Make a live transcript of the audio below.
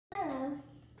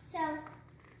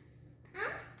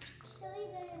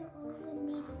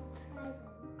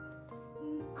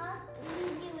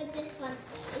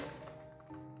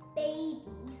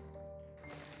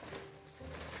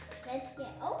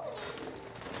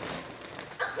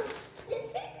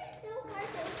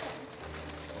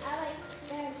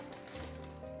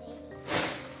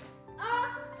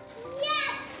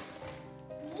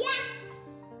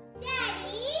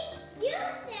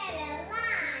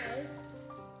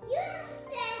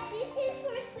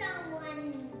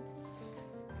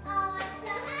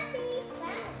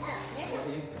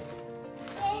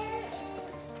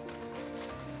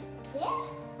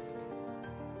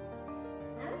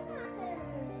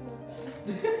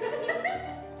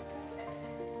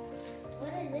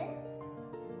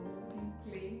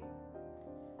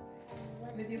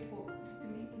with your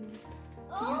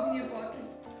using your pottery.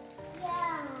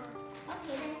 Yeah.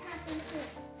 Okay, there's nothing here.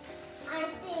 I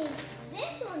think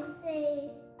this one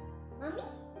says Mommy?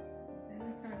 Then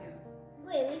it's not yours.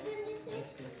 Wait, which one this say? It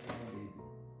says my baby.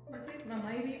 It says my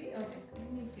baby? Okay,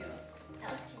 then it's yours.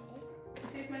 Okay. It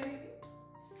says my baby?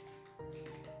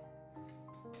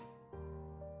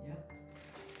 Yeah.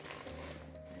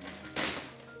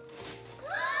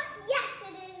 Yes,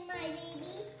 it is my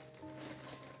baby.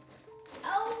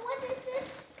 Oh, what is this?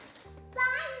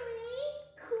 Finally,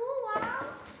 cool.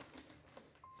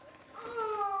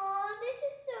 Oh, this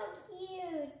is so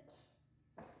cute.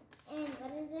 And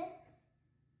what is this?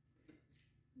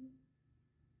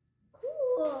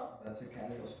 Cool. That's a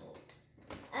kaleidoscope.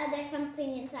 There's something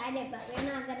inside it, but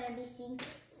we're not gonna be seeing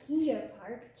here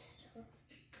parts.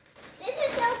 This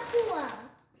is so cool.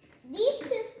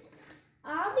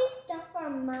 All these stuff are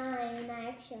mine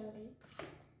actually.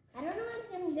 I don't know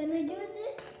what I'm gonna do with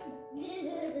this.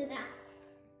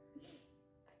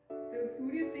 So who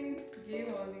do you think gave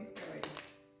all these toys?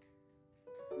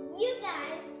 You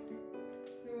guys.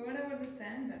 So what about the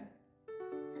Santa?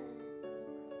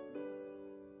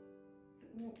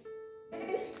 So,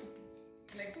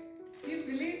 like, do you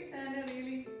believe Santa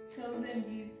really comes and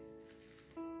gives?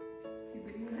 Do you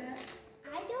believe that?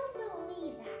 I don't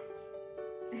believe that.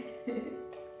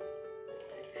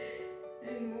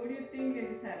 And what do you think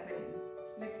is happening?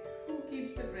 Like, who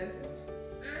keeps the presents?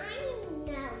 I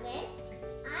know it.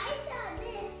 I saw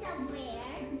this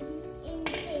somewhere in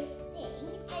this thing,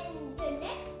 and the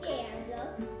next day I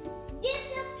looked,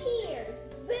 disappeared.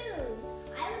 Boom!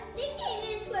 I was thinking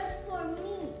this was for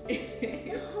me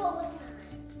the whole time.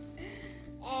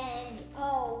 And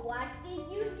oh, what did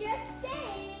you just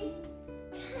say?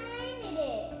 Kind it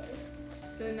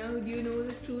is. So now do you know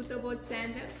the truth about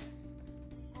Santa?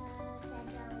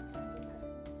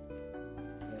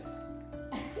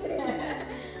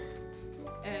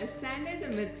 Yes. Santa is a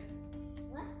myth.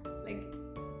 What? Like,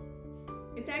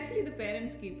 it's actually the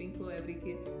parents keeping for every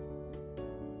kid.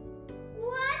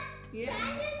 What? Yeah.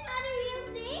 Santa's not a real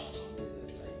thing? This is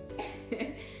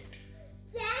like.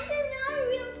 Santa's not a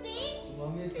real thing?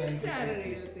 Mommy is trying It's to not a trick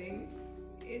you. real thing.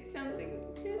 It's something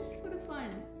just for the fun.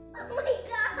 Oh my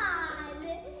god!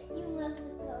 You must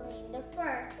have told me the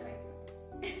first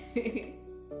person.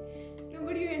 No,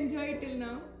 but you enjoy it till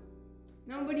now.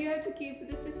 No, but you have to keep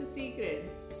this as a secret.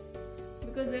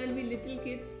 Because there will be little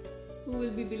kids who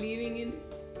will be believing in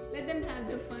it. Let them have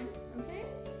their fun, okay?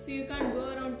 So you can't go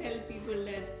around tell people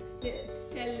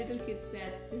tell little kids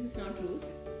that this is not true.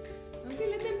 Okay,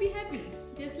 let them be happy.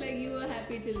 Just like you were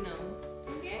happy till now.